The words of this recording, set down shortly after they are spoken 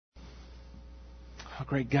Oh,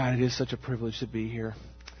 great God, it is such a privilege to be here.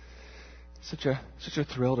 Such a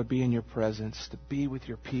thrill to be in your presence, to be with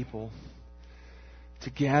your people, to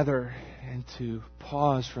gather and to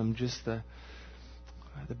pause from just the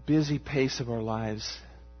busy pace of our lives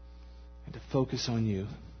and to focus on you,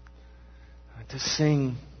 to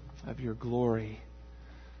sing of your glory,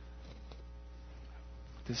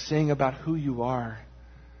 to sing about who you are,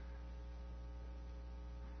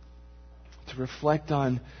 to reflect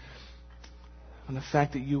on the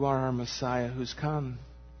fact that you are our Messiah who's come.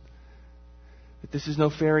 That this is no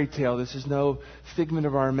fairy tale, this is no figment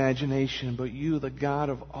of our imagination, but you, the God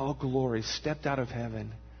of all glory, stepped out of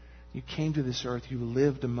heaven. You came to this earth, you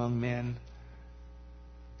lived among men.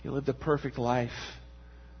 You lived a perfect life.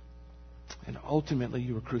 And ultimately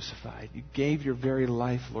you were crucified. You gave your very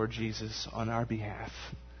life, Lord Jesus, on our behalf.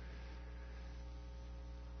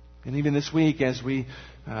 And even this week, as we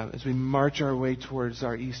march our way towards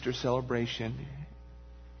our Easter celebration,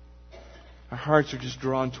 our hearts are just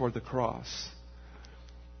drawn toward the cross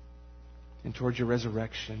and toward your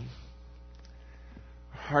resurrection.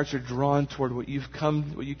 Our hearts are drawn toward what you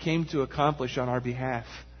came to accomplish on our behalf,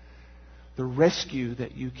 the rescue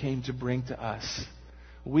that you came to bring to us.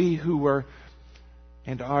 We who were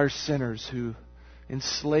and are sinners, who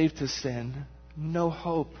enslaved to sin, no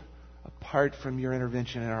hope apart from your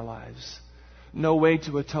intervention in our lives. No way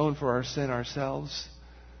to atone for our sin ourselves.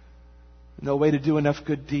 No way to do enough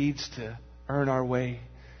good deeds to earn our way.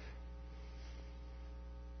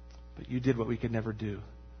 But you did what we could never do.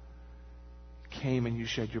 You came and you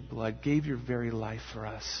shed your blood, gave your very life for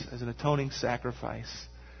us as an atoning sacrifice.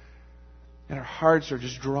 And our hearts are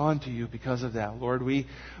just drawn to you because of that. Lord, we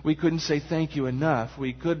couldn't say thank you enough.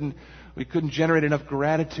 We couldn't generate enough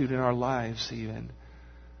gratitude in our lives even.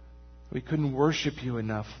 We couldn't worship you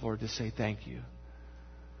enough, Lord, to say thank you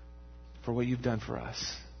for what you've done for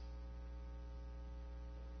us.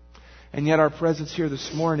 And yet our presence here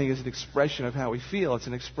this morning is an expression of how we feel. It's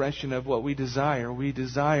an expression of what we desire. We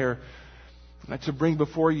desire to bring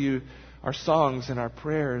before you our songs and our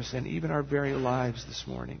prayers and even our very lives this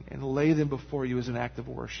morning and lay them before you as an act of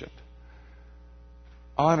worship,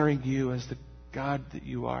 honoring you as the God that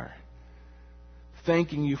you are,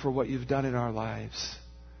 thanking you for what you've done in our lives,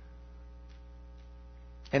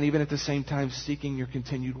 and even at the same time seeking your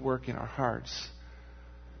continued work in our hearts.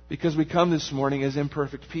 Because we come this morning as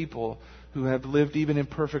imperfect people who have lived even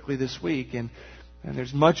imperfectly this week. And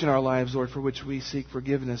there's much in our lives, Lord, for which we seek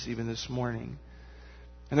forgiveness even this morning.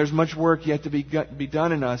 And there's much work yet to be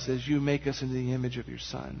done in us as you make us into the image of your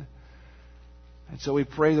Son. And so we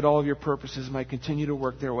pray that all of your purposes might continue to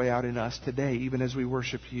work their way out in us today, even as we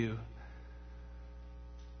worship you.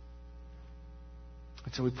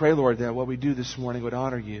 And so we pray, Lord, that what we do this morning would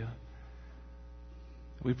honor you.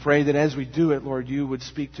 We pray that as we do it, Lord, you would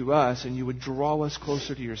speak to us and you would draw us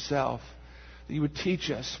closer to yourself. That you would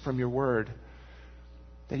teach us from your word.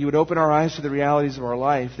 That you would open our eyes to the realities of our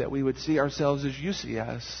life. That we would see ourselves as you see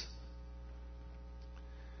us.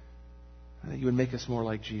 And that you would make us more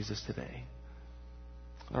like Jesus today.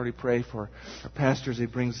 Lord, we pray for our pastor as he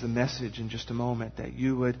brings the message in just a moment. That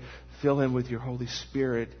you would fill him with your Holy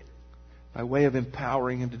Spirit by way of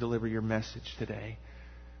empowering him to deliver your message today.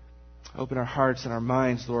 Open our hearts and our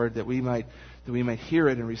minds, Lord, that we might hear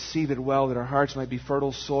it and receive it well, that our hearts might be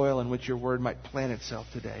fertile soil in which your word might plant itself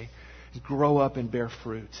today and grow up and bear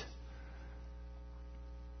fruit.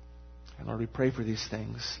 And Lord, we pray for these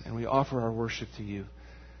things and we offer our worship to you.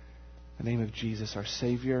 In the name of Jesus, our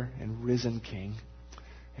Savior and risen King.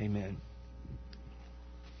 Amen.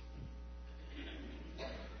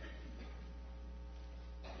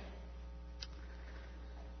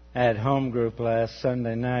 At home group last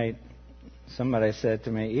Sunday night, somebody said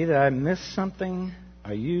to me, either I missed something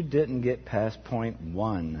or you didn't get past point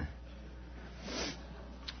 1.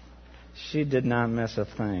 She did not miss a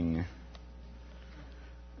thing.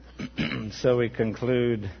 So we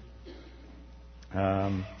conclude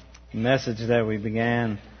the message that we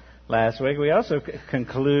began last week. We also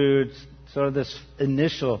conclude sort of this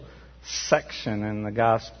initial section in the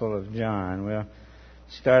Gospel of John. We'll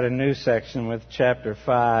start a new section with chapter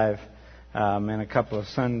 5 in a couple of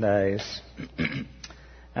Sundays.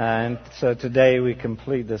 And so today we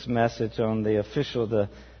complete this message on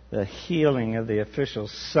the healing of the official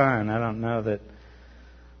son. I don't know that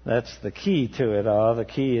that's the key to it all. The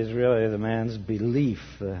key is really the man's belief,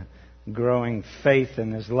 the growing faith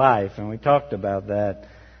in his life. And we talked about that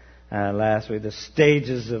last week, the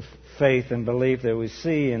stages of faith and belief that we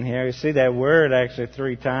see in here. You see that word actually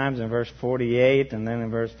 3 times in verse 48 and then in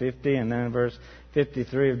verse 50 and then in verse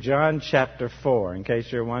 53 of John chapter 4. In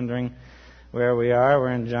case you're wondering where we are,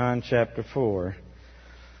 we're in John chapter 4.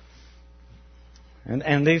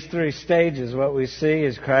 And these three stages, what we see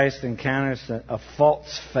is Christ encounters a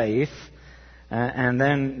false faith. And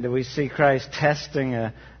then we see Christ testing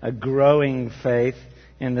a growing faith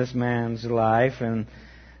in this man's life. And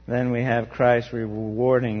then we have Christ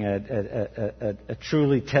rewarding a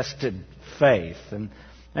truly tested faith. And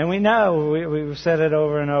we know, we've said it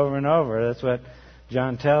over and over and over. That's what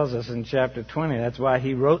John tells us in chapter 20. That's why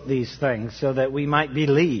he wrote these things, so that we might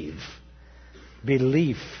believe.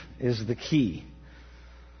 Belief is the key.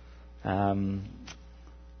 And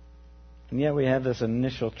yet we have this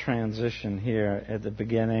initial transition here at the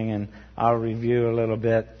beginning, and I'll review a little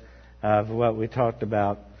bit of what we talked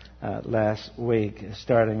about last week,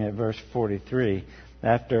 starting at verse 43.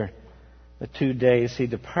 After the 2 days he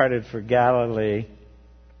departed for Galilee,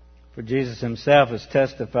 for Jesus himself has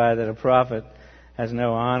testified that a prophet has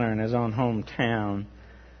no honor in his own hometown.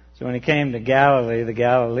 So when he came to Galilee, the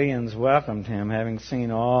Galileans welcomed him, having seen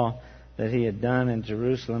all that he had done in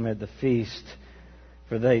Jerusalem at the feast.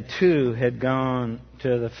 For they too had gone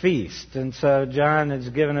to the feast. And so John has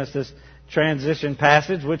given us this transition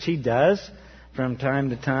passage, which he does from time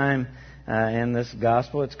to time in this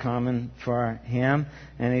gospel. It's common for him.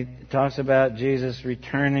 And he talks about Jesus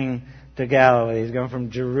returning to Galilee. He's going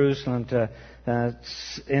from Jerusalem to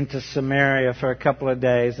into Samaria for a couple of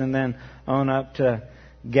days, and then on up to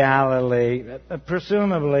Galilee,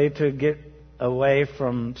 presumably to get away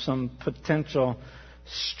from some potential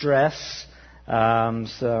stress,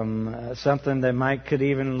 something that could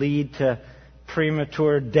even lead to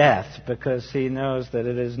premature death, because he knows that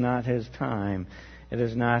it is not his time. It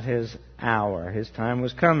is not his hour. His time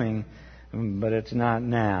was coming, but it's not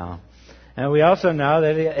now. And we also know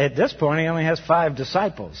that at this point he only has 5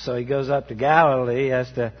 disciples. So he goes up to Galilee, he has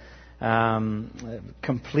to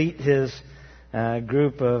complete his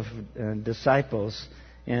group of disciples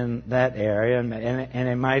in that area. And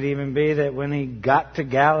it might even be that when he got to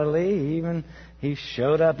Galilee, he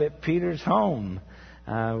showed up at Peter's home.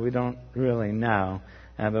 We don't really know.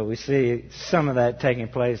 But we see some of that taking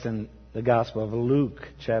place in the Gospel of Luke,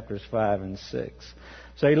 chapters 5 and 6.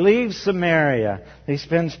 So he leaves Samaria. He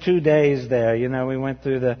spends 2 days there. You know, we went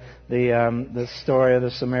through the story of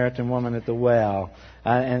the Samaritan woman at the well.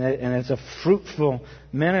 And it's a fruitful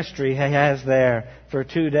ministry he has there for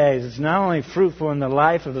 2 days. It's not only fruitful in the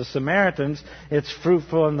life of the Samaritans, it's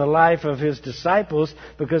fruitful in the life of his disciples,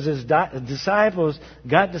 because his disciples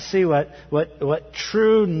got to see what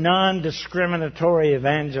true non-discriminatory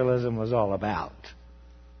evangelism was all about.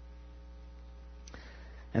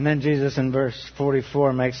 And then Jesus in verse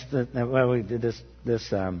 44 makes this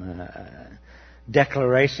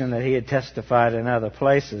declaration that he had testified in other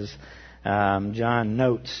places. John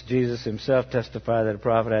notes Jesus himself testified that a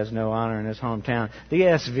prophet has no honor in his hometown. The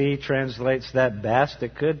ESV translates that best.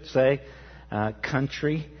 It could say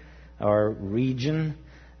country or region,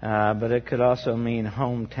 but it could also mean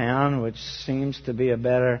hometown, which seems to be a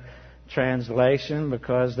better translation,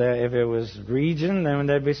 because if it was region, then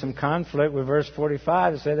there'd be some conflict with verse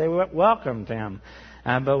 45 to say they welcomed him.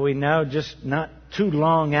 But we know just not too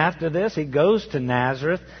long after this, he goes to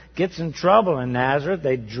Nazareth, gets in trouble in Nazareth.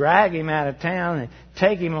 They drag him out of town and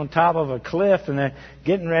take him on top of a cliff, and they're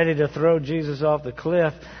getting ready to throw Jesus off the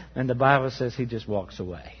cliff. And the Bible says he just walks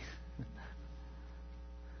away.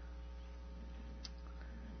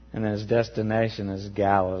 And his destination is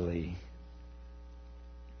Galilee.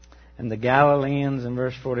 And the Galileans, in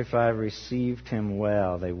verse 45, received him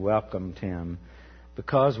well. They welcomed him.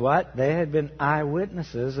 Because what? They had been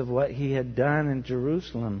eyewitnesses of what he had done in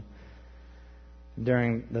Jerusalem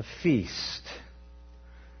during the feast.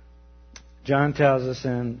 John tells us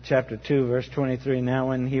in chapter 2, verse 23, now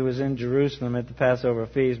when he was in Jerusalem at the Passover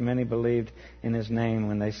feast, many believed in his name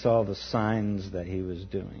when they saw the signs that he was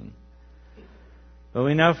doing. But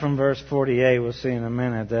we know from verse 48, we'll see in a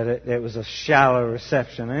minute, that it was a shallow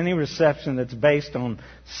reception. Any reception that's based on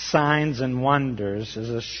signs and wonders is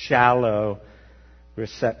a shallow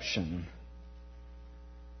reception.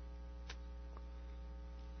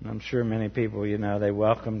 And I'm sure many people, they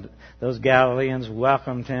welcomed, those Galileans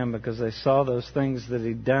welcomed him because they saw those things that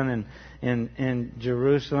he'd done in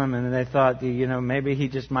Jerusalem, and they thought, maybe he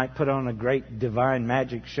just might put on a great divine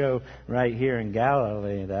magic show right here in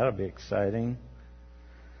Galilee. That'll be exciting.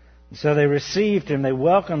 So they received him, they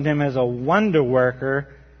welcomed him as a wonder worker,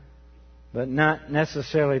 but not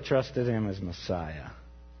necessarily trusted him as Messiah.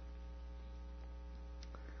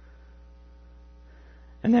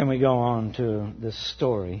 And then we go on to this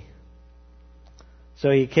story. So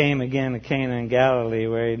he came again to Cana in Galilee,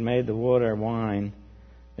 where he'd made the water wine.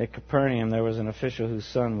 At Capernaum there was an official whose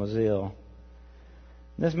son was ill.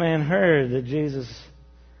 This man heard that Jesus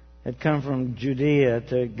had come from Judea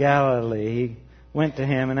to Galilee. He went to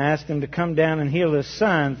him and asked him to come down and heal his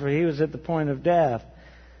son, for he was at the point of death.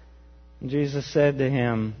 And Jesus said to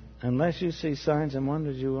him, unless you see signs and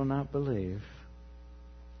wonders, you will not believe.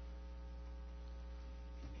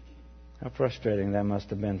 How frustrating that must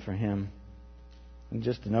have been for him. And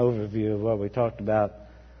just an overview of what we talked about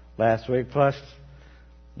last week. Plus,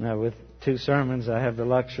 with 2 sermons, I have the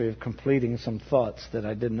luxury of completing some thoughts that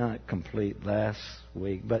I did not complete last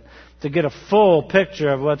week. But to get a full picture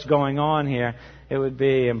of what's going on here, it would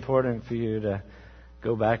be important for you to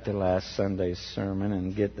go back to last Sunday's sermon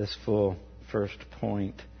and get this full first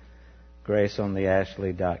point.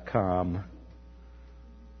 GraceOnTheAshley.com.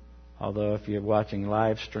 Although if you're watching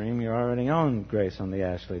live stream, you're already on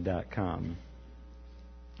GraceOnTheAshley.com.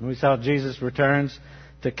 We saw Jesus returns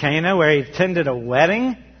to Cana, where he attended a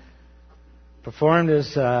wedding, performed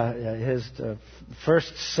his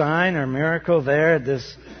first sign or miracle there at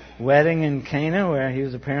this wedding in Cana, where he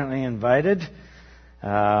was apparently invited.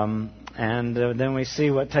 And then we see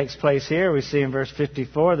what takes place here. We see in verse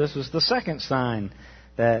 54, this was the second sign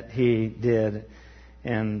that he did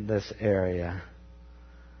in this area.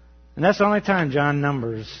 And that's the only time John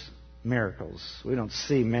numbers miracles. We don't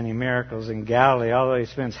see many miracles in Galilee, although he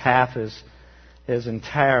spends half his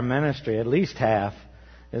entire ministry, at least half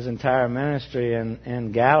his entire ministry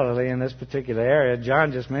in Galilee, in this particular area.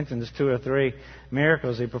 John just mentions 2 or 3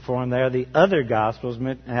 miracles he performed there. The other Gospels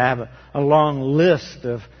have a long list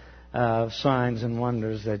of signs and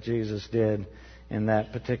wonders that Jesus did in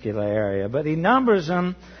that particular area. But he numbers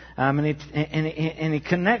them, and he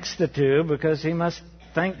connects the 2 because he must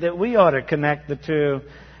think that we ought to connect the 2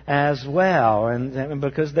 as well, and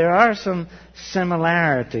because there are some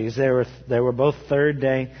similarities. They were both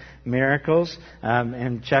third-day miracles.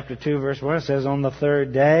 In chapter 2, verse 1, it says, on the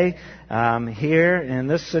third day. Here, in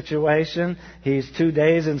this situation, he's 2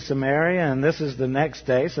 days in Samaria, and this is the next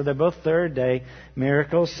day. So they're both third-day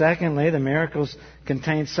miracles. Secondly, the miracles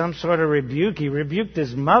contain some sort of rebuke. He rebuked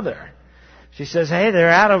his mother. She says, hey, they're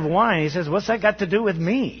out of wine. He says, what's that got to do with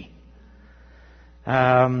me?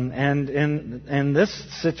 And in this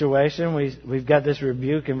situation, we've got this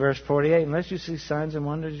rebuke in verse 48. Unless you see signs and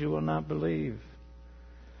wonders, you will not believe.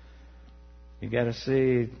 You got to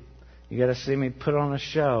see me put on a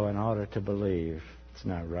show in order to believe. It's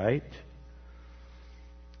not right.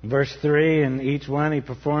 Verse 3, in each one he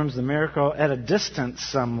performs the miracle at a distance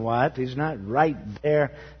somewhat. He's not right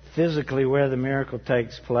there physically where the miracle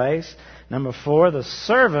takes place. Number 4, the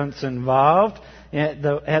servants involved at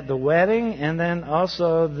the wedding, and then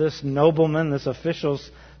also this nobleman, this official's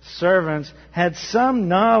servants, had some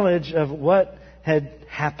knowledge of what had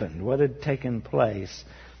happened, what had taken place.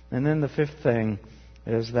 And then the 5th thing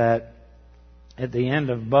is that at the end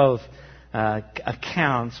of both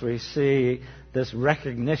accounts, we see this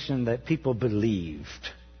recognition that people believed.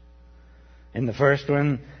 In the first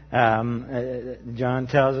one, John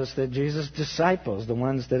tells us that Jesus' disciples, the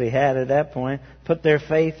ones that he had at that point, put their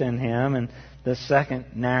faith in him. And the second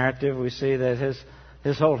narrative, we see that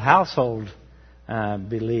his whole household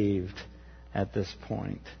believed at this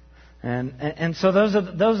point. And so those are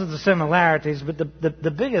the similarities, but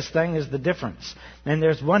the biggest thing is the difference. And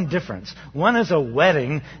there's one difference. One is a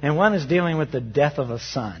wedding, and one is dealing with the death of a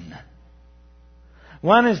son.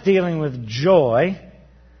 One is dealing with joy,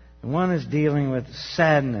 and one is dealing with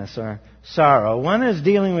sadness or sorrow. One is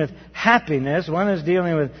dealing with happiness, one is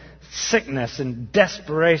dealing with sickness and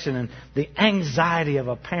desperation and the anxiety of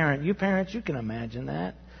a parent. You parents, you can imagine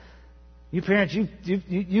that. You parents,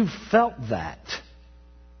 you felt that.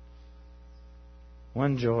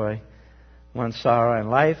 One joy, one sorrow, and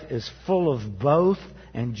life is full of both,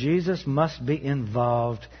 and Jesus must be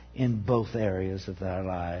involved in both areas of our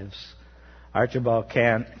lives. Archibald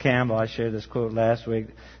Campbell, I shared this quote last week,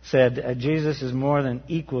 said, Jesus is more than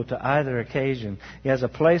equal to either occasion. He has a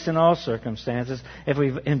place in all circumstances. If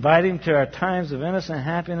we invite Him to our times of innocent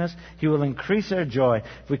happiness, He will increase our joy.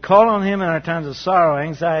 If we call on Him in our times of sorrow,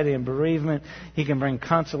 anxiety, and bereavement, He can bring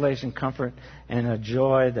consolation, comfort, and a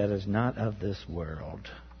joy that is not of this world.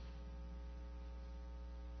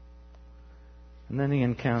 And then He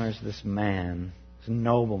encounters this man, this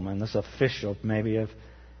nobleman, this official, maybe of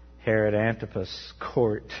Herod Antipas'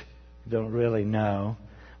 court. We don't really know.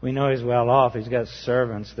 We know he's well off. He's got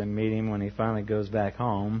servants that meet him when he finally goes back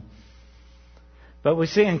home. But we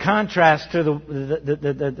see in contrast to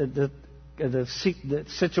the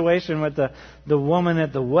situation with the woman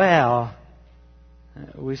at the well,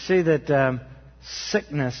 we see that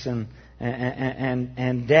sickness and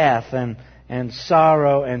death and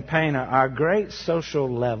sorrow and pain are great social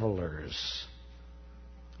levelers.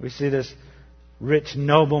 We see this rich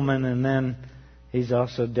nobleman, and then he's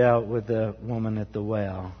also dealt with the woman at the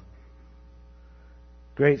well.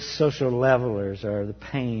 great social levelers are the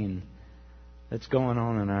pain that's going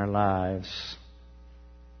on in our lives.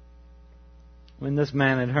 When this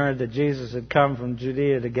man had heard that Jesus had come from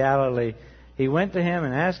Judea to Galilee, he went to him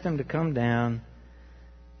and asked him to come down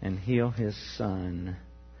and heal his son.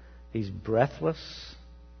 He's breathless.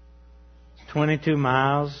 22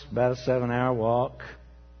 miles, about a 7-hour walk.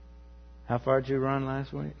 How far did you run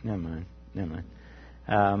last week? Never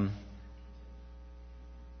mind.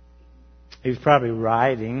 He's probably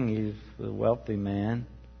riding. He's a wealthy man.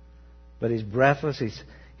 But he's breathless.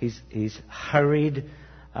 He's hurried.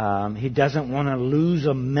 He doesn't want to lose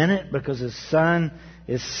a minute because his son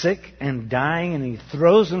is sick and dying. And he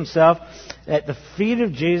throws himself at the feet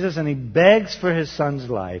of Jesus and he begs for his son's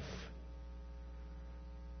life.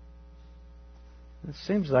 It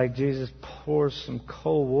seems like Jesus pours some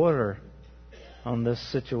cold water on this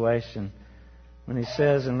situation when he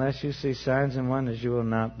says, unless you see signs and wonders, you will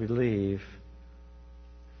not believe.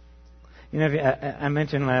 You know, I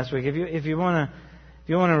mentioned last week, if you want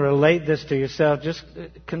to relate this to yourself, just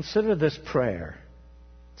consider this prayer.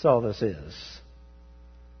 That's all this is.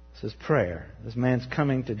 This is prayer. This man's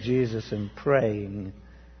coming to Jesus and praying.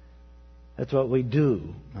 That's what we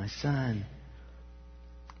do. My son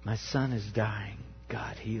is dying.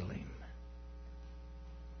 God, heal him.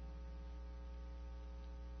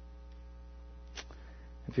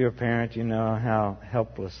 If you're a parent, you know how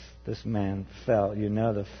helpless this man felt. You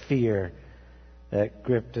know the fear that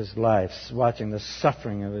gripped his life, watching the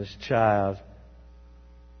suffering of his child,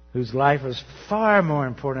 whose life was far more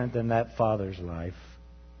important than that father's life.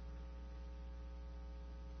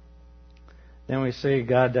 Then we see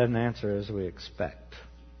God doesn't answer as we expect.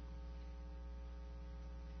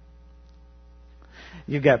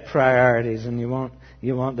 You've got priorities and you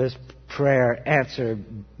want this prayer answered,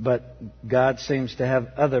 but God seems to have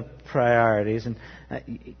other priorities. And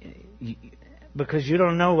because you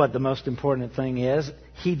don't know what the most important thing is,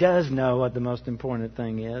 He does know what the most important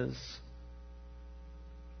thing is.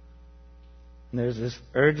 And there's this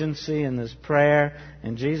urgency in this prayer,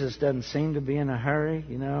 and Jesus doesn't seem to be in a hurry.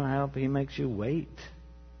 You know how He makes you wait.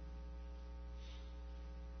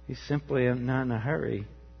 He's simply not in a hurry.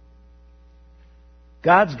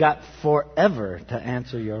 God's got forever to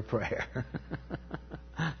answer your prayer.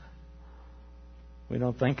 We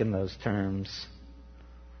don't think in those terms.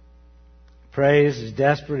 Praise is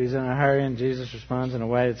desperate, he's in a hurry, and Jesus responds in a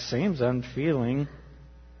way that seems unfeeling,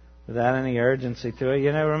 without any urgency to it.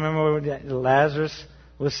 You know, remember when Lazarus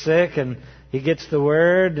was sick and he gets the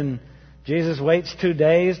word, and Jesus waits 2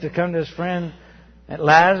 days to come to his friend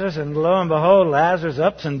Lazarus, and lo and behold, Lazarus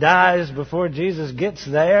ups and dies before Jesus gets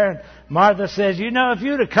there. Martha says, you know, if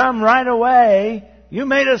you'd have come right away, you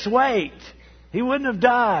made us wait. He wouldn't have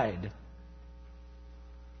died.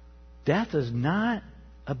 Death is not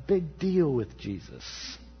a big deal with Jesus.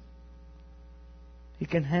 He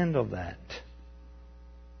can handle that.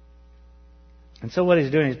 And so what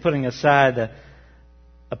he's doing is putting aside the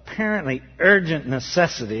apparently urgent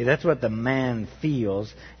necessity, that's what the man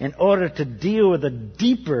feels, in order to deal with a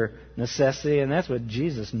deeper necessity, and that's what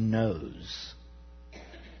Jesus knows.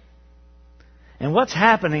 And what's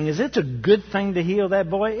happening is it's a good thing to heal that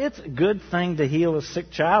boy. It's a good thing to heal a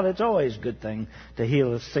sick child. It's always a good thing to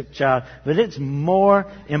heal a sick child. But it's more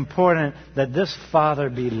important that this father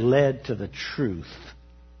be led to the truth.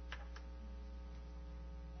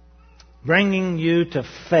 Bringing you to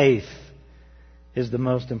faith is the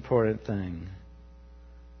most important thing.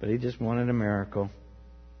 But he just wanted a miracle.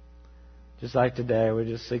 Just like today, we're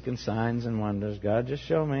just seeking signs and wonders. God, just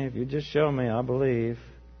show me. If you just show me, I'll believe.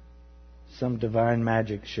 Some divine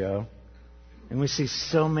magic show. And we see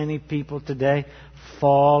so many people today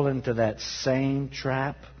fall into that same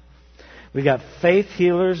trap. We got faith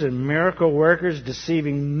healers and miracle workers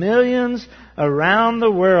deceiving millions around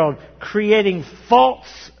the world, creating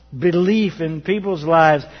false belief in people's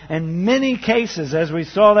lives, and many cases, as we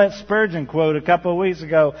saw that Spurgeon quote a couple of weeks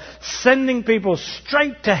ago, sending people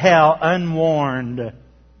straight to hell unwarned.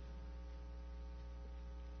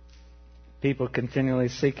 People continually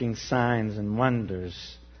seeking signs and wonders.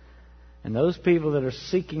 And those people that are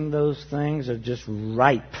seeking those things are just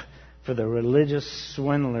ripe for the religious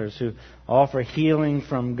swindlers who offer healing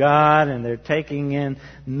from God, and they're taking in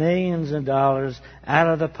millions of dollars out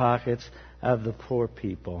of the pockets of the poor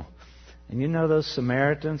people. And you know those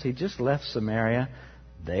Samaritans, he just left Samaria.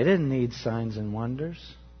 They didn't need signs and wonders.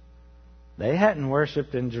 They hadn't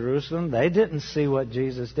worshipped in Jerusalem. They didn't see what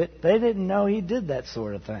Jesus did. They didn't know he did that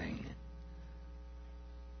sort of thing.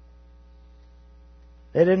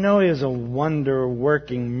 They didn't know he was a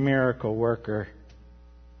wonder-working miracle worker.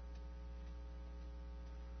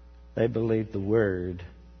 They believed the Word.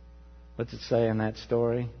 What's it say in that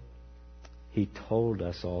story? He told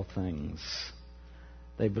us all things.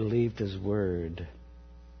 They believed His word.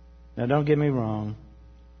 Now, don't get me wrong.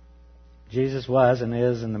 Jesus was and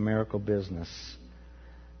is in the miracle business.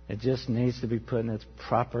 It just needs to be put in its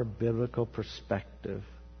proper biblical perspective.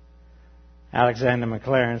 Alexander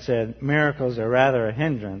McLaren said, miracles are rather a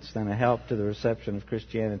hindrance than a help to the reception of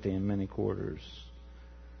Christianity in many quarters.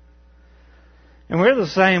 And we're the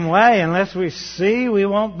same way. Unless we see, we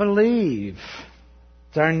won't believe.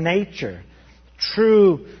 It's our nature.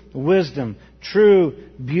 True wisdom, true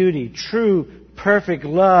beauty, true perfect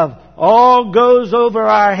love all goes over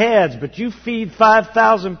our heads. But you feed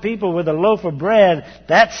 5,000 people with a loaf of bread,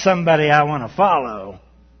 that's somebody I want to follow.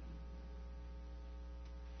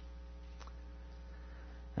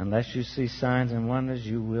 Unless you see signs and wonders,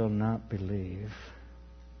 you will not believe.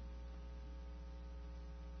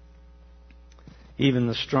 Even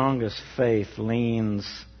the strongest faith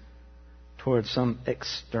leans towards some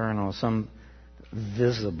external, some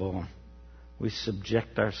visible. We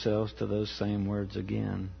subject ourselves to those same words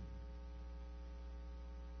again.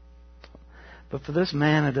 But for this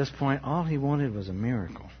man at this point, all he wanted was a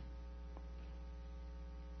miracle.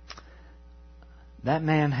 That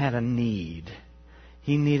man had a need.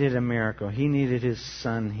 He needed a miracle. He needed his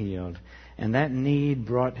son healed. And that need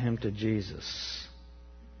brought him to Jesus.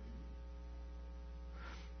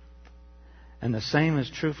 And the same is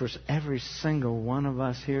true for every single one of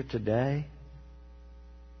us here today.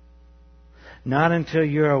 Not until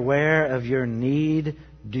you're aware of your need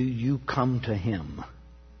do you come to Him.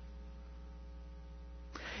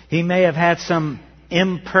 He may have had some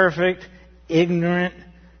imperfect, ignorant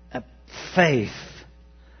faith,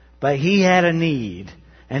 but he had a need,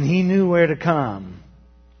 and he knew where to come.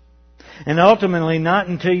 And ultimately, not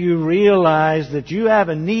until you realize that you have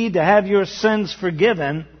a need to have your sins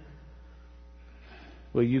forgiven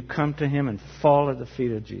will you come to Him and fall at the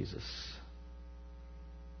feet of Jesus.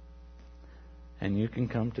 And you can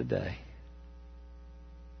come today.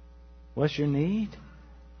 What's your need?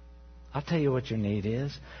 I'll tell you what your need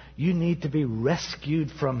is. You need to be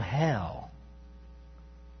rescued from hell.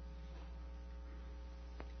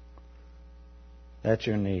 That's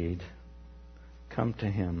your need. Come to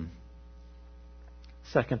Him.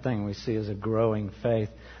 Second thing we see is a growing faith.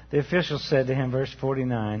 The official said to him, verse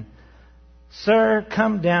 49, "Sir,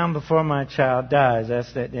 come down before my child dies."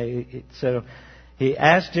 That's that. So he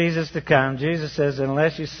asked Jesus to come. Jesus says,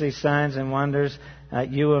 "Unless you see signs and wonders,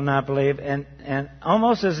 you will not believe." And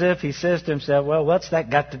almost as if he says to himself, well, what's that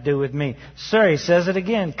got to do with me? "Sir," he says it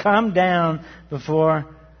again, "come down before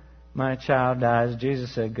my child dies."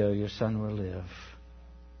 Jesus said, "Go, your son will live."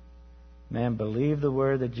 Man believed the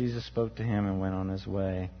word that Jesus spoke to him and went on his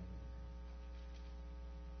way.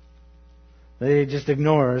 He just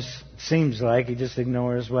ignores, seems like he just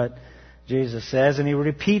ignores what Jesus says, and he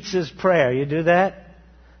repeats his prayer. You do that?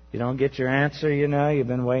 You don't get your answer, you've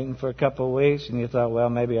been waiting for a couple of weeks, and you thought, well,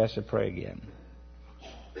 maybe I should pray again.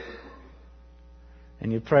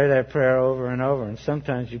 And you pray that prayer over and over, and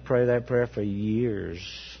sometimes you pray that prayer for years.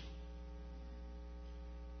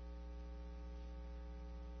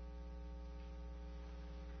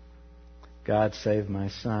 God, save my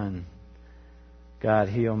son. God,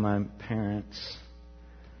 heal my parents.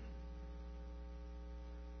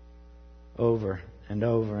 Over and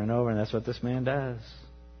over and over. And that's what this man does.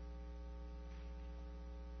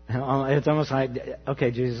 It's almost like, okay,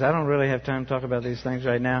 Jesus, I don't really have time to talk about these things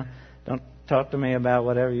right now. Don't talk to me about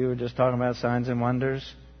whatever you were just talking about, signs and wonders.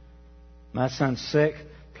 My son's sick.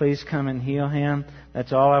 Please come and heal him.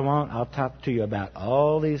 That's all I want. I'll talk to you about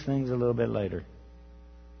all these things a little bit later.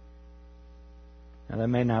 Now, that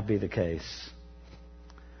may not be the case.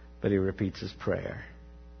 But he repeats his prayer.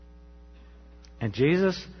 And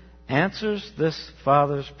Jesus answers this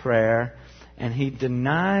father's prayer, and he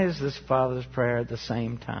denies this father's prayer at the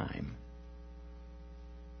same time.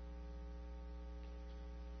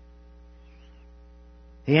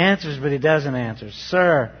 He answers, but he doesn't answer.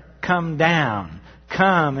 "Sir, come down.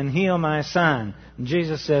 Come and heal my son." And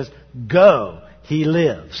Jesus says, "Go. He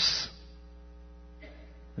lives."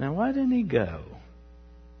 Now, why didn't he go?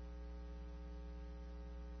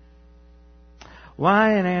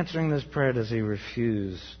 Why, in answering this prayer, does he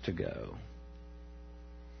refuse to go?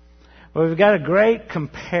 Well, we've got a great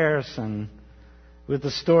comparison with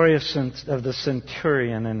the story of the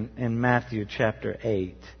centurion in Matthew chapter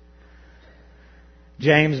 8.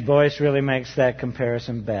 James Boyce really makes that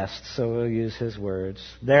comparison best, so we'll use his words.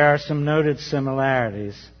 "There are some noted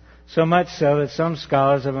similarities, so much so that some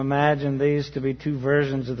scholars have imagined these to be two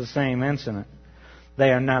versions of the same incident.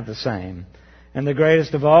 They are not the same. And the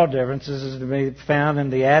greatest of all differences is to be found in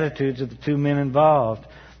the attitudes of the two men involved.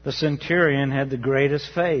 the centurion had the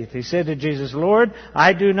greatest faith. He said to Jesus, "Lord,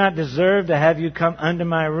 I do not deserve to have you come under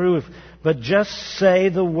my roof, but just say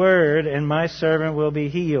the word and my servant will be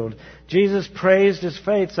healed." Jesus praised his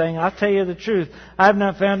faith, saying, "I'll tell you the truth. I have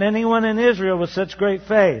not found anyone in Israel with such great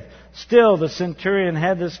faith." Still, the centurion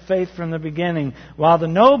had this faith from the beginning, while the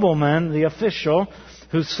nobleman, the official,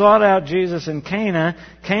 who sought out Jesus in Cana,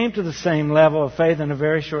 came to the same level of faith in a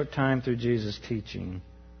very short time through Jesus' teaching.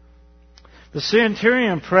 The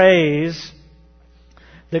centurion prays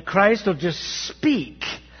that Christ will just speak.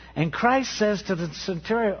 And Christ says to the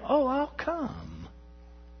centurion, "Oh, I'll come."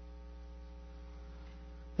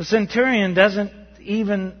 The centurion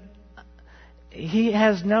he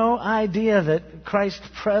has no idea that Christ's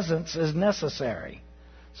presence is necessary.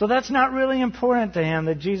 So that's not really important to him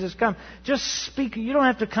that Jesus come. Just speak. You don't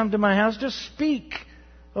have to come to my house. Just speak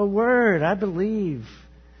a word. I believe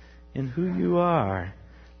in who you are.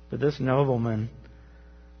 But this nobleman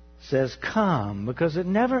says, "Come," because it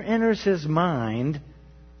never enters his mind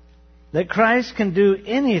that Christ can do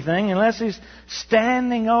anything unless he's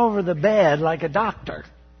standing over the bed like a doctor,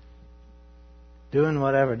 doing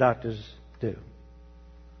whatever doctors do.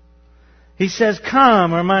 He says,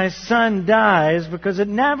 "Come, or my son dies," because it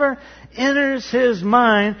never enters his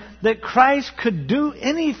mind that Christ could do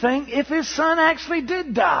anything if his son actually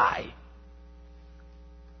did die.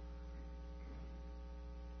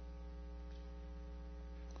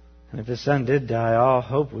 And if his son did die, all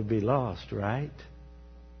hope would be lost, right?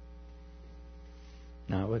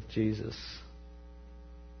 Not with Jesus.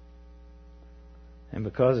 And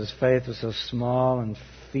because his faith was so small and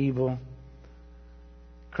feeble,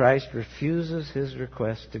 Christ refuses his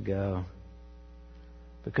request to go.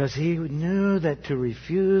 Because he knew that to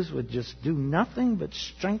refuse would just do nothing but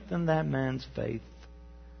strengthen that man's faith.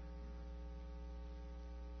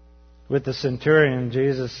 With the centurion,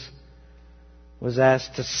 Jesus was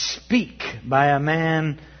asked to speak by a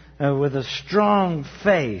man with a strong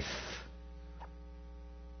faith.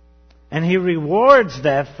 And he rewards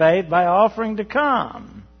that faith by offering to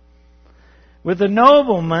come. With the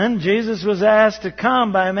nobleman, Jesus was asked to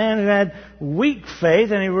come by a man who had weak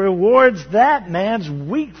faith, and he rewards that man's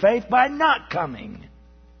weak faith by not coming.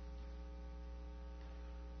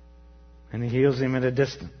 And he heals him at a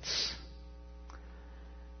distance.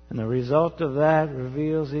 And the result of that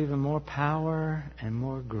reveals even more power and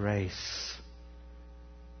more grace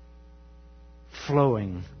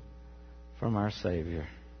flowing from our Savior.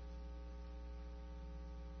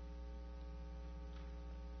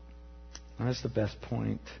 And that's the best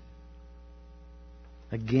point.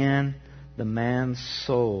 Again, the man's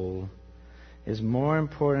soul is more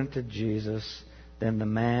important to Jesus than the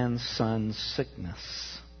man's son's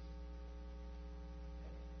sickness.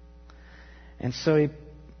 And so he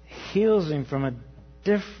heals him from a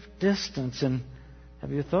distance. And have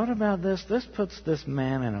you thought about this? This puts this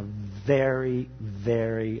man in a very,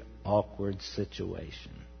 very awkward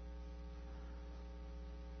situation.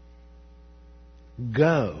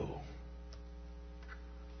 Go.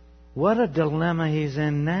 What a dilemma he's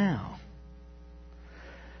in now.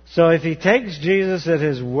 So if he takes Jesus at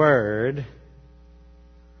his word,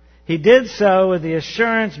 he did so with the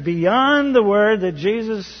assurance beyond the word that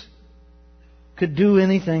Jesus could do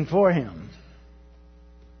anything for him.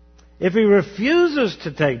 If he refuses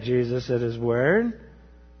to take Jesus at his word,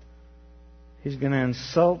 he's going to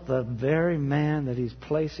insult the very man that he's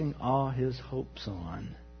placing all his hopes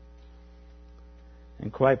on.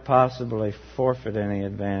 And quite possibly forfeit any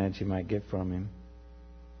advantage he might get from him.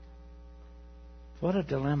 What a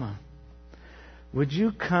dilemma. Would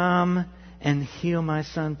you come and heal my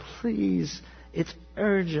son? Please, it's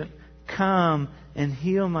urgent. Come and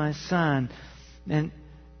heal my son. And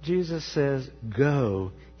Jesus says,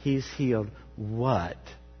 go. He's healed. What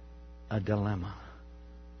a dilemma.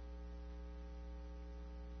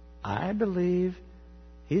 I believe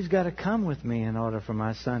he's got to come with me in order for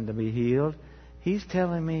my son to be healed. He's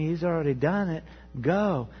telling me he's already done it.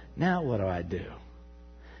 Go. Now what do?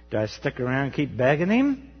 Do I stick around and keep begging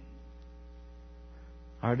him?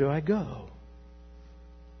 Or do I go?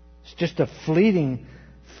 It's just a fleeting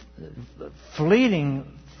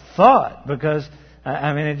thought, because,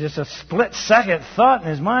 it's just a split-second thought in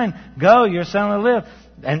his mind. Go, your son will live.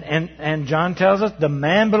 And John tells us the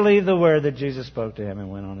man believed the word that Jesus spoke to him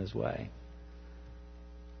and went on his way.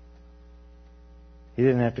 He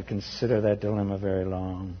didn't have to consider that dilemma very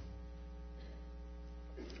long.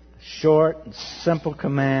 Short, simple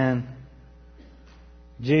command.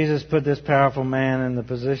 Jesus put this powerful man in the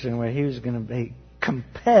position where he was going to be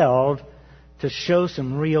compelled to show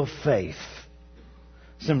some real faith,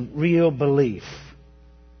 some real belief.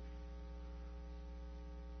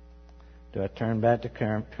 Do I turn back to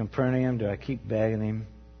Capernaum? Do I keep begging him?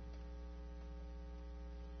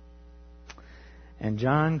 And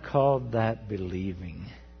John called that believing.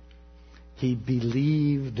 He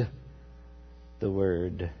believed the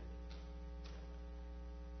word.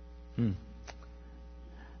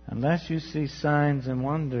 Unless you see signs and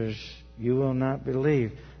wonders, you will not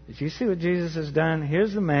believe. Did you see what Jesus has done?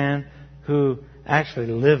 Here's the man who actually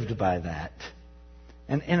lived by that.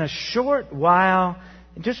 And in a short while,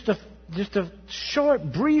 just a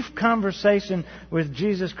short, brief conversation with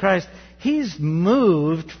Jesus Christ, he's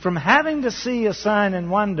moved from having to see a sign and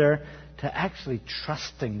wonder to actually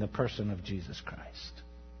trusting the person of Jesus Christ.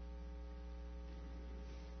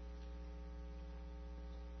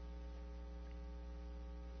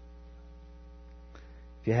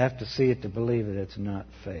 If you have to see it to believe it, it's not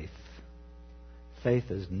faith.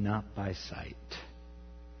 Faith is not by sight.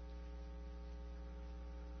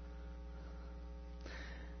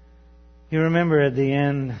 You remember at the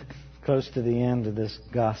end, close to the end of this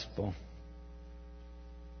gospel,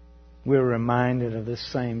 we're reminded of this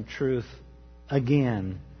same truth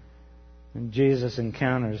again when Jesus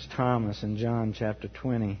encounters Thomas in John chapter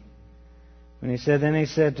 20. Then he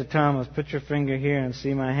said to Thomas, "Put your finger here and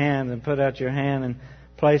see my hand, and put out your hand and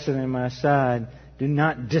place it in my side. Do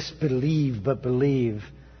not disbelieve, but believe."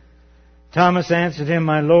 Thomas answered him,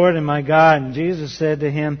 "My Lord and my God." And Jesus said to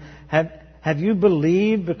him, Have you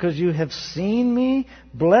believed because you have seen me?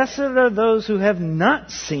 Blessed are those who have not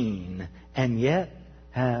seen and yet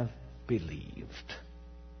have believed.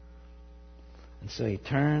 And so he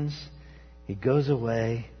turns, he goes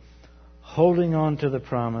away, holding on to the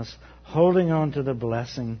promise, holding on to the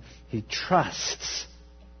blessing. He trusts,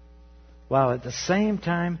 while at the same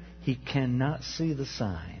time he cannot see the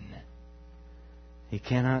sign. He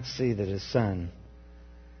cannot see that his son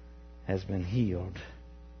has been healed.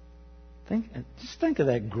 Just think of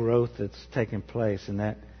that growth that's taken place in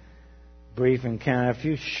that brief encounter, a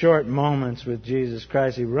few short moments with Jesus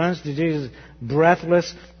Christ. He runs to Jesus,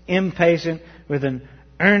 breathless, impatient, with an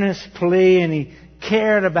earnest plea, and he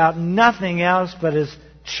cared about nothing else but his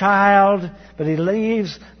child. But he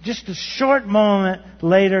leaves just a short moment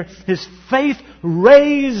later, his faith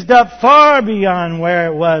raised up far beyond where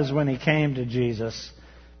it was when he came to Jesus,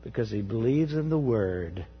 because he believes in the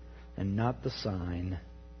Word and not the sign.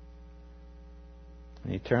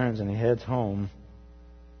 And he turns and he heads home.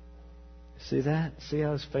 See that? See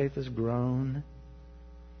how his faith has grown?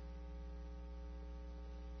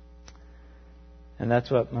 And that's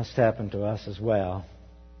what must happen to us as well.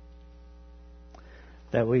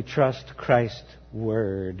 That we trust Christ's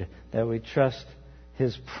Word. That we trust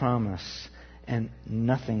His promise and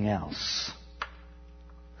nothing else.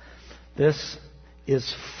 This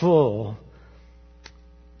is full,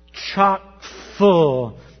 chock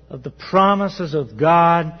full of the promises of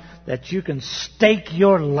God that you can stake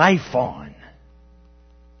your life on.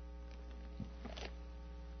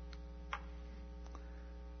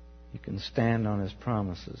 You can stand on His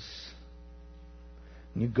promises.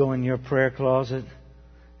 And you go in your prayer closet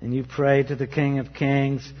and you pray to the King of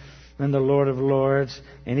Kings and the Lord of Lords,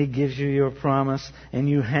 and He gives you your promise, and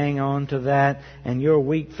you hang on to that, and your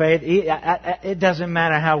weak faith, it doesn't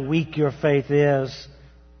matter how weak your faith is.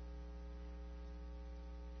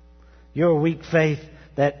 Your weak faith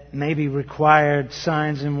that maybe required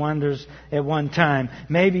signs and wonders at one time.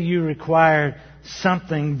 Maybe you required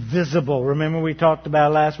something visible. Remember we talked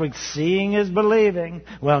about last week, seeing is believing.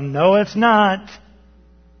 Well, no, it's not.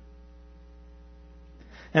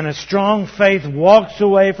 And a strong faith walks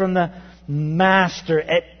away from the Master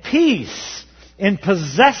at peace in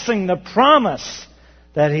possessing the promise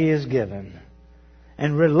that He has given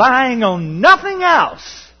and relying on nothing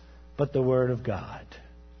else but the Word of God.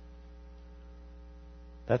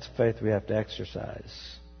 That's faith we have to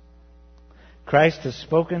exercise. Christ has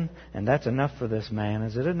spoken, and that's enough for this man.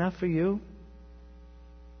 Is it enough for you?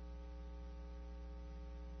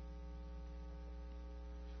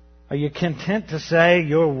 Are you content to say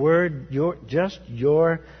your word, your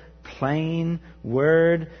plain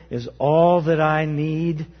word is all that I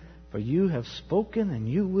need? For you have spoken and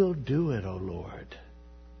you will do it, O Lord.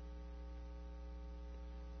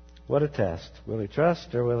 What a test. Will he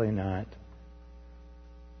trust or will he not?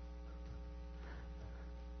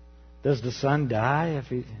 Does the son die if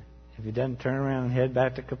he doesn't turn around and head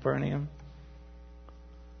back to Capernaum?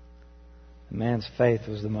 The man's faith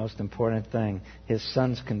was the most important thing. His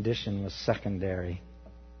son's condition was secondary.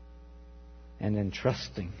 And in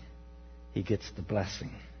trusting, he gets the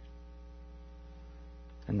blessing.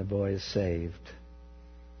 And the boy is saved.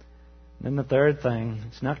 And then the third thing,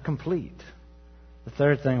 it's not complete. The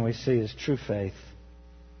third thing we see is true faith.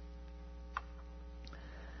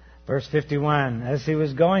 Verse 51, as he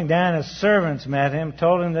was going down, his servants met him,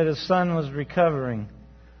 told him that his son was recovering.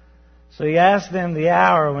 So he asked them the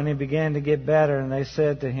hour when he began to get better, and they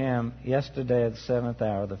said to him, yesterday at the 7th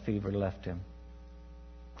hour the fever left him.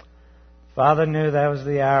 Father knew that was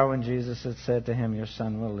the hour when Jesus had said to him, your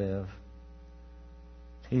son will live.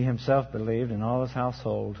 He himself believed, and all his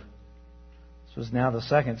household. This was now the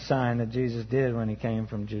second sign that Jesus did when he came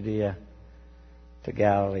from Judea to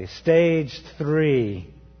Galilee. Stage 3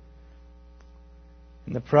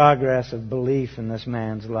 in the progress of belief in this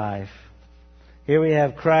man's life. Here we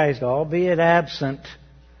have Christ, albeit absent,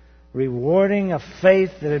 rewarding a faith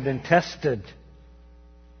that had been tested.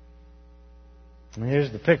 And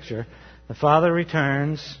here's the picture. The father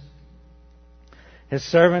returns. His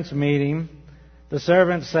servants meet him. The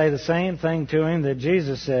servants say the same thing to him that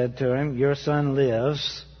Jesus said to him, your son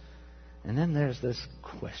lives. And then there's this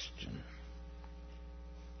question.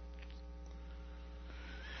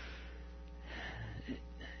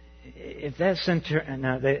 If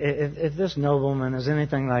if this nobleman is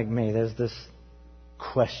anything like me, there's this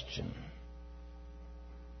question.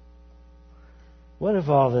 What if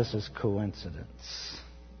all this is coincidence?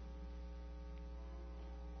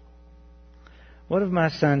 What if my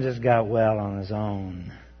son just got well on his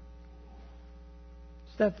own?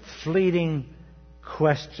 It's that fleeting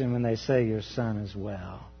question when they say your son is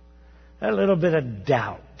well. A little bit of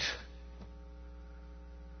doubt.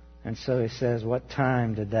 And so he says, what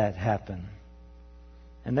time did that happen?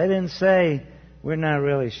 And they didn't say, we're not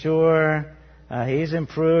really sure. He's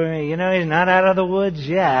improving. He's not out of the woods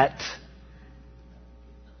yet.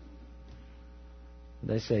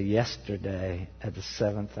 They say, yesterday at the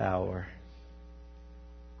 7th hour.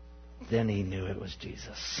 Then he knew it was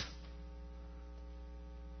Jesus.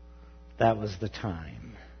 That was the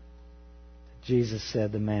time. Jesus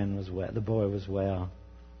said the man was well, the boy was well.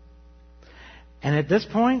 And at this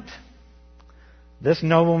point, this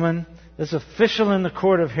nobleman, this official in the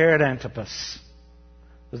court of Herod Antipas,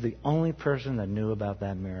 was the only person that knew about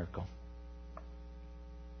that miracle.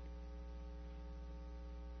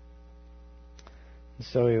 And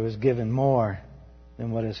so he was given more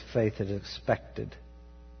than what his faith had expected.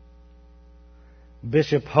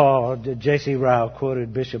 Bishop Hall, J.C. Ryle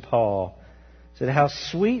quoted Bishop Hall, said, how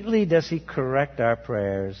sweetly does he correct our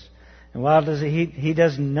prayers. And while he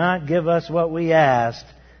does not give us what we asked,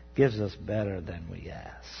 gives us better than we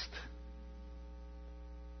asked.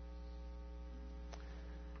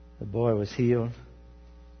 The boy was healed.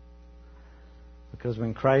 Because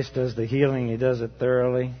when Christ does the healing, He does it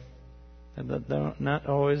thoroughly. Not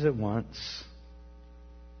always at once.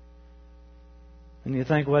 And you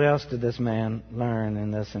think, what else did this man learn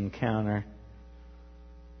in this encounter?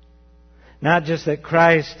 Not just that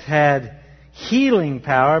Christ had healing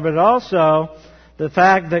power, but also the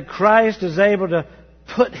fact that Christ is able to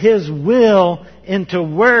put His will into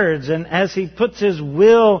words. And as He puts His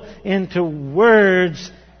will into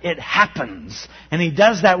words, it happens. And He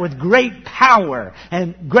does that with great power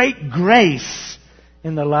and great grace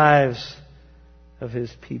in the lives of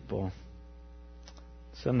His people.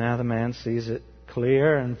 So now the man sees it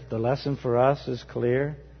clear, and the lesson for us is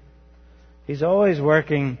clear. He's always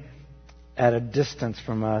working at a distance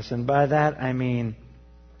from us, and by that I mean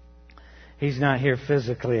He's not here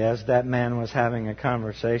physically as that man was having a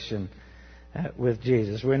conversation with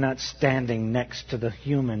Jesus. We're not standing next to the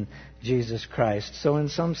human Jesus Christ. So in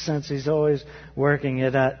some sense He's always working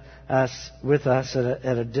with us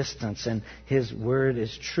at a distance, and His Word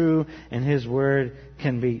is true, and His Word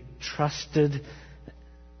can be trusted.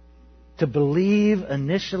 To believe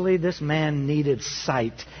initially this man needed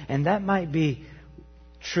sight. And that might be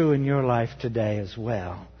true in your life today as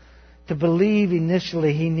well. To believe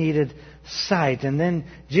initially he needed sight. And then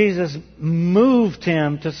Jesus moved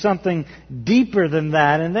him to something deeper than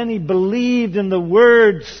that. And then he believed in the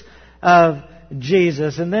words of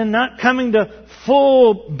Jesus. And then not coming to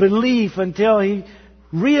full belief until he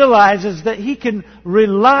realizes that he can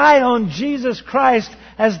rely on Jesus Christ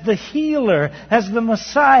as the healer, as the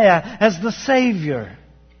Messiah, as the Savior.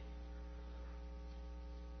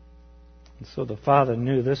 And so the Father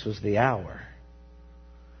knew this was the hour.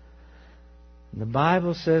 The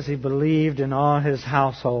Bible says he believed in all his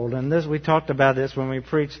household. And this, we talked about this when we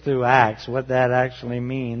preached through Acts, what that actually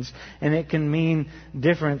means. And it can mean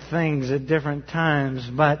different things at different times.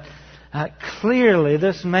 But clearly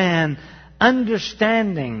this man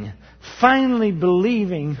understanding, finally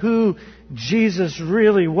believing who Jesus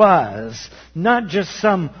really was. Not just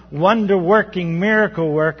some wonder-working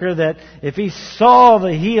miracle worker that if he saw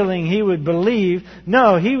the healing he would believe.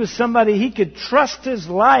 No, he was somebody he could trust his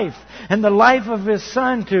life and the life of his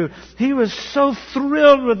son to. He was so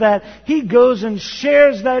thrilled with that. He goes and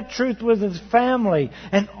shares that truth with his family,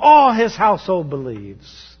 and all his household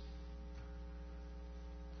believes.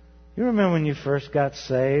 You remember when you first got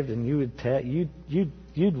saved and you would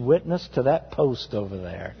you'd witness to that post over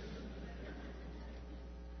there.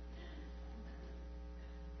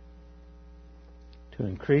 To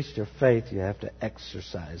increase your faith, you have to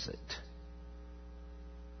exercise it.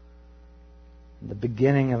 The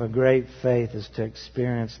beginning of a great faith is to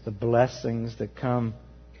experience the blessings that come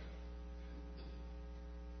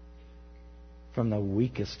from the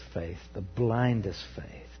weakest faith, the blindest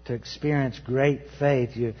faith. To experience great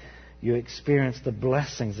faith, you experience the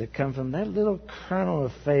blessings that come from that little kernel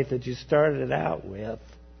of faith that you started out with.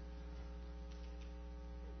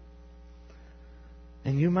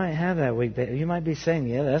 And you might have that weak faith. You might be saying,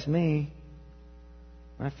 yeah, that's me.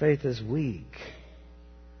 My faith is weak.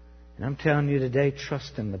 And I'm telling you today,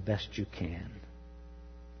 trust Him the best you can.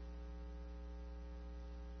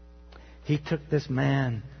 He took this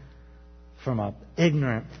man from an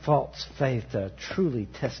ignorant, false faith to a truly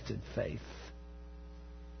tested faith.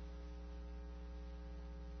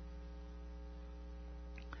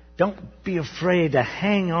 Don't be afraid to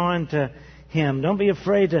hang on to Him. Don't be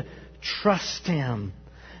afraid to trust Him.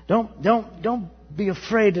 Don't be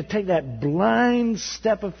afraid to take that blind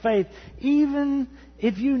step of faith, even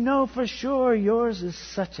if you know for sure yours is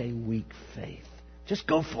such a weak faith. Just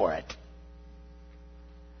go for it.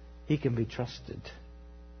 He can be trusted.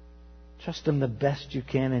 Trust Him the best you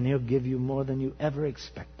can, and He'll give you more than you ever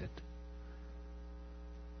expected.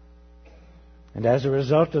 And as a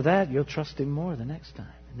result of that, you'll trust Him more the next time.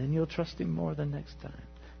 And then you'll trust Him more the next time.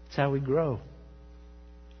 That's how we grow.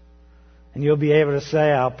 And you'll be able to say,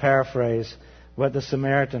 I'll paraphrase what the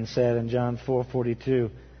Samaritan said in John 4:42.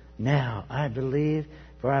 Now I believe,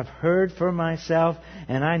 for I've heard for myself,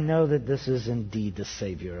 and I know that this is indeed the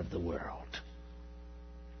Savior of the world.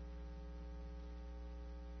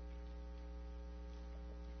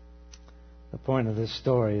 The point of this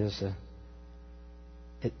story is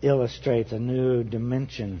it illustrates a new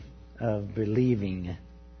dimension of believing.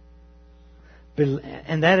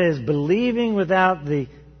 And that is believing without the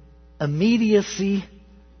immediacy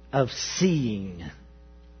of seeing.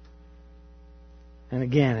 And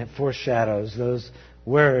again, it foreshadows those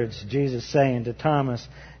words Jesus saying to Thomas,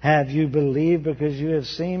 have you believed because you have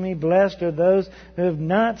seen me? Blessed are those who have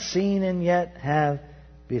not seen and yet have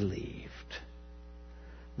believed.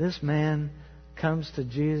 This man comes to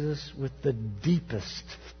Jesus with the deepest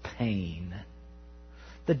pain,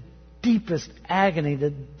 the deepest agony, the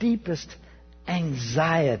deepest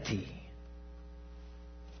anxiety.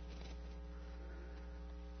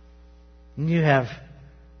 And you have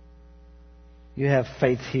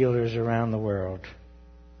faith healers around the world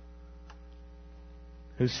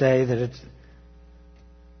who say that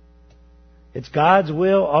it's God's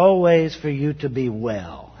will always for you to be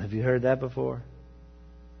well. Have you heard that before?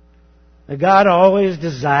 That God always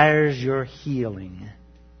desires your healing.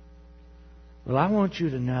 Well, I want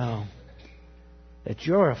you to know that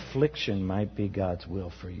your affliction might be God's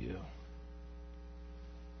will for you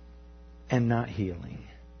and not healing.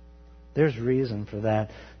 There's reason for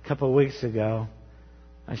that. A couple of weeks ago,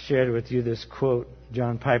 I shared with you this quote.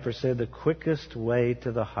 John Piper said, the quickest way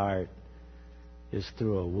to the heart is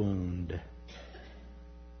through a wound.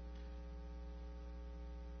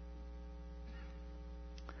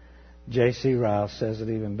 J.C. Ryle says it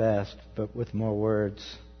even best, but with more words.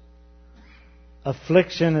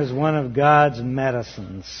 Affliction is one of God's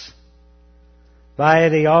medicines. By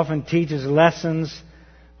it He often teaches lessons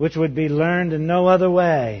which would be learned in no other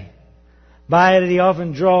way. By it He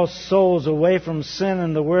often draws souls away from sin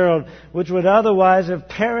and the world, which would otherwise have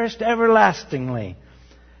perished everlastingly.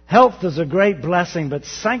 Health is a great blessing, but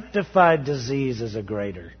sanctified disease is a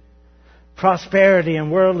greater. Prosperity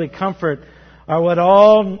and worldly comfort are what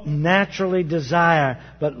all naturally desire,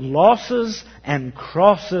 but losses and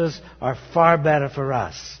crosses are far better for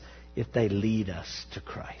us if they lead us to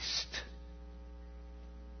Christ.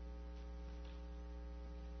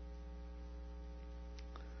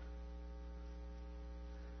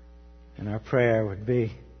 And our prayer would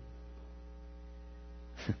be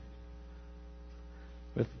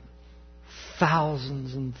with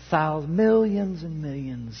thousands and thousands, millions and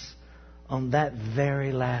millions on that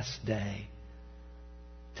very last day,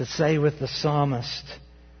 to say with the psalmist,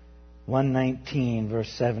 119 verse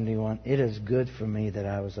 71, it is good for me that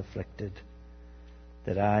I was afflicted.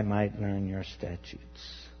 that I might learn your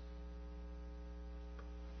statutes.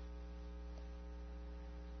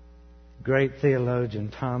 Great theologian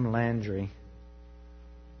Tom Landry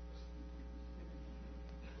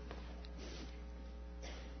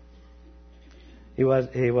he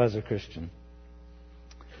was a Christian.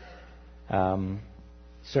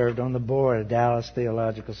 Served on the board of Dallas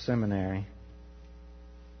Theological Seminary.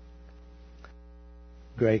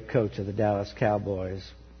 Great coach of the Dallas Cowboys.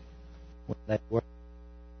 When they were.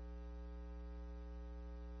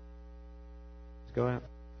 Go out.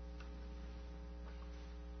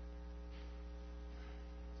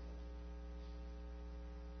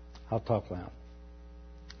 I'll talk loud.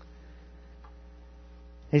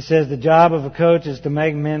 He says the job of a coach is to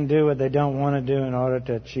make men do what they don't want to do in order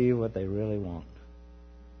to achieve what they really want.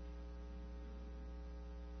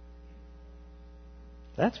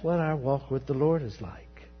 That's what our walk with the Lord is like.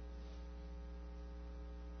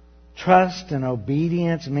 Trust and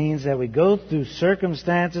obedience means that we go through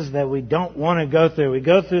circumstances that we don't want to go through. We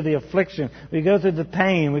go through the affliction. We go through the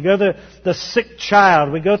pain. We go through the sick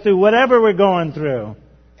child. We go through whatever we're going through.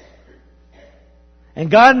 And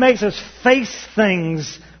God makes us face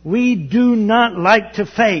things we do not like to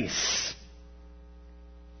face.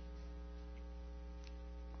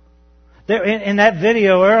 There, in that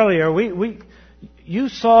video earlier,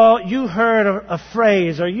 you heard a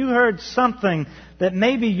phrase or you heard something that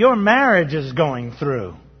maybe your marriage is going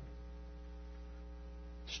through.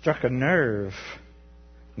 Struck a nerve.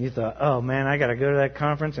 You thought, oh man, I got to go to that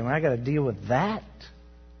conference and I got to deal with that?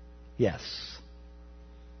 Yes.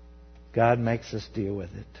 God makes us deal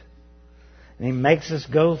with it. And He makes us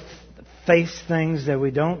go face things that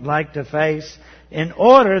we don't like to face in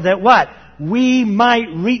order that what? We might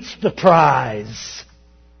reach the prize.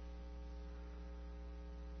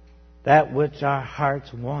 That which our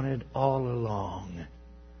hearts wanted all along.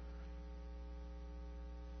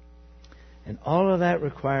 And all of that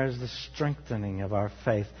requires the strengthening of our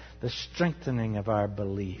faith, the strengthening of our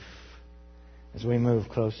belief as we move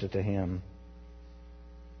closer to Him.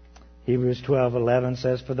 Hebrews 12:11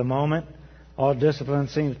 says, for the moment, all discipline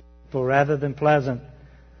seems painful rather than pleasant,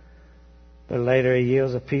 but later it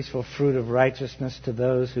yields a peaceful fruit of righteousness to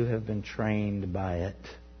those who have been trained by it.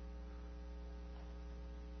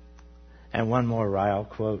 And one more Ryle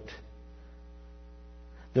quote.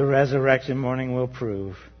 The resurrection morning will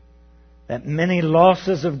prove that many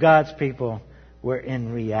losses of God's people were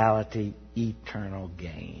in reality eternal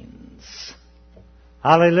gains.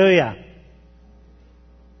 Hallelujah.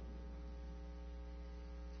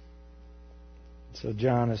 So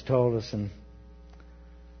John has told us in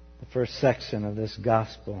the first section of this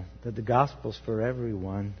gospel that the gospel's for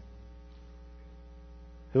everyone.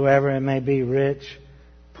 Whoever it may be, rich,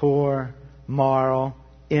 poor, moral,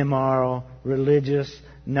 immoral, religious,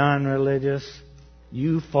 non-religious,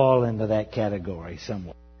 you fall into that category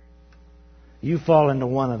somewhere. You fall into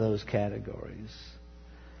one of those categories.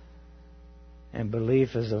 And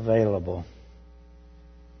belief is available.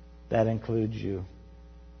 That includes you.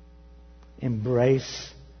 Embrace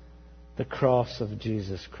the cross of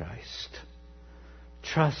Jesus Christ.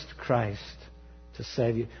 Trust Christ to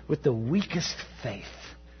save you. With the weakest faith,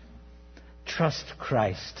 trust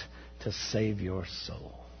Christ to save your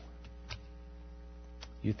soul.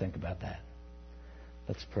 You think about that.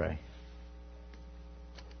 Let's pray.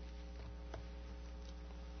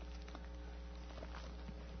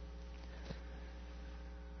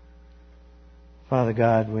 Father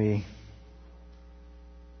God, we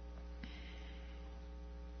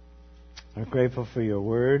are grateful for your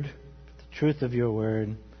word, for the truth of your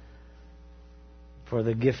word, for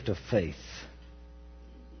the gift of faith.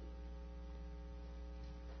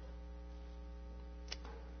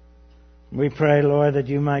 We pray, Lord, that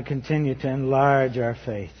you might continue to enlarge our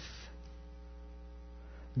faith,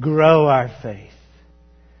 grow our faith.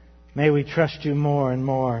 May we trust you more and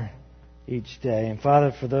more each day. And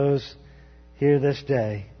Father, for those here this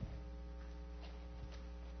day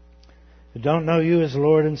who don't know you as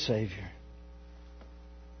Lord and Savior,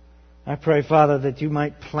 I pray, Father, that you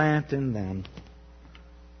might plant in them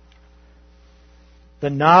the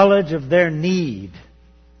knowledge of their need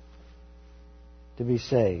to be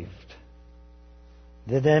saved.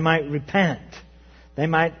 That they might repent. They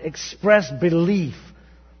might express belief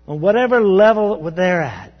on whatever level they're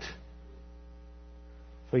at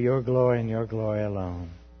for your glory and your glory alone.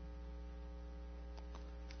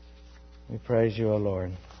 We praise you, O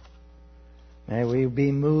Lord. May we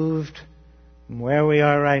be moved from where we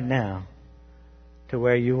are right now to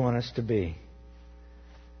where you want us to be.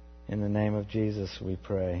 In the name of Jesus we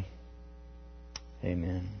pray.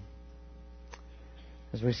 Amen.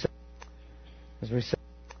 As we say,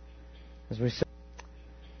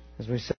 as we